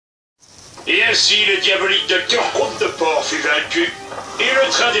Et ainsi, le diabolique docteur Croûte de Porc fut vaincu. Et le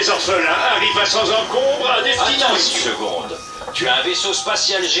train des orphelins arriva sans encombre à Attends une destination. seconde. Tu as un vaisseau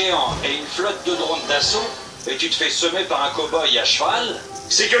spatial géant et une flotte de drones d'assaut, et tu te fais semer par un cow-boy à cheval?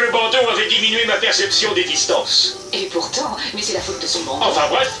 C'est que le bandeau avait diminué ma perception des distances. Et pourtant, mais c'est la faute de son bandeau. Enfin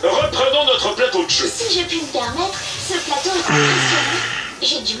bref, reprenons notre plateau de jeu. Si je puis me permettre, ce plateau est impressionnant.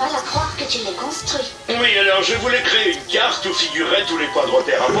 J'ai du mal à croire que tu l'aies construit. Oui, alors je voulais créer une carte où figureraient tous les points de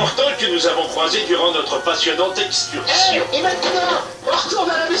repère importants que nous avons croisés durant notre passionnante excursion. Et maintenant, on retourne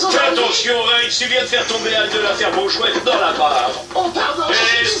à la maison. Fais attention, Rex, tu viens de faire tomber Al de la ferme aux chouettes dans la barre. Oh pardon.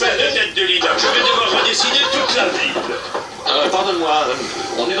 Eh, espèce de tête de leader, je vais devoir redessiner toute la ville. Pardonne-moi,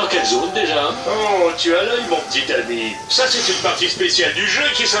 on est dans quelle zone déjà? Oh, tu as l'œil, mon petit ami. Ça, c'est une partie spéciale du jeu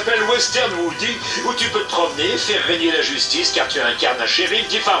qui s'appelle Western Woody, où tu peux te promener, faire régner la justice, car tu incarnes un shérif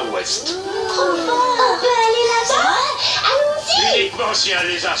du Far West. Trop bon. On peut aller là-bas? Allons-y. Uniquement si un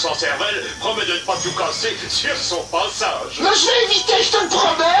lézard sans cervelle promet de ne pas tout casser sur son passage. Mais je vais éviter, je te le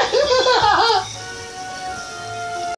promets.